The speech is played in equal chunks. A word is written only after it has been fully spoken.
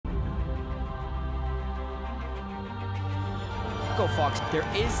Echo Fox, there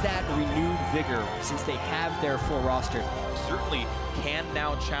is that renewed vigor since they have their full roster. Certainly can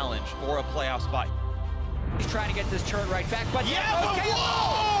now challenge for a playoff spot. He's trying to get this turn right back, but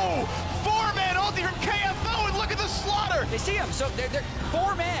whoa! 4-man ulti from KFO, and look at the slaughter! They see him, so they're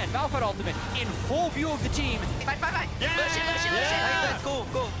 4-man Malphite ultimate in full view of the team. Fight. Yeah! Lucian.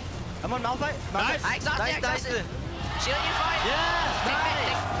 Go. I'm on Malphite. Nice. I exhausted. Shield you fight. Yes,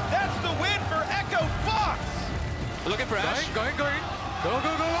 nice. That's the win for Echo Fox! Looking for Ash. Going. Go.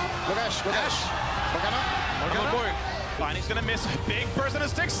 Look Ash. Morgana. Fine, he's gonna miss a big burst on his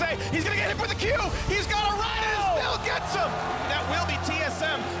stick. Say he's gonna get hit with the Q. He's got a ride and it still gets him. That will be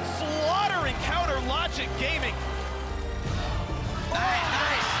TSM slaughtering Counter Logic Gaming.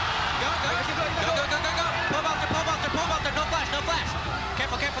 Nice. Go. Pull out there. No flash.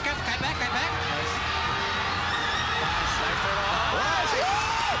 Careful. Kite back.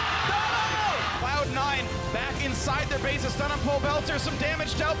 Cloud9 back inside their base. A stun on Pole Belter. Some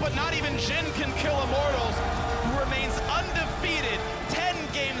damage dealt, but not even Jin can kill Immortals, who remains undefeated 10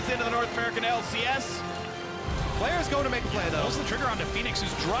 games into the North American LCS. Player's going to make a play, though. Pulls the trigger onto Phoenix,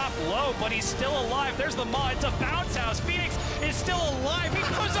 who's dropped low, but he's still alive. There's the maw. It's a bounce house. Phoenix is still alive. He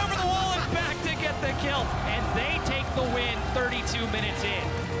goes over the wall and back to get the kill. And they take the win 32 minutes in.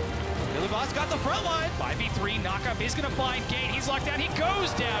 Billy Boss got the front line. 5v3 knockup is going to find Gate. He's locked down. He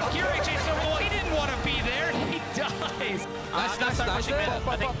goes down. Kiri chases over the wall. He didn't want to be there. He dies. Nice.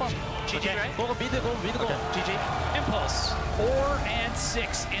 GG, right? Go, beat the goal. GG. Impulse 4 and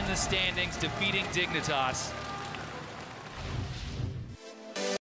 6 in the standings, defeating Dignitas.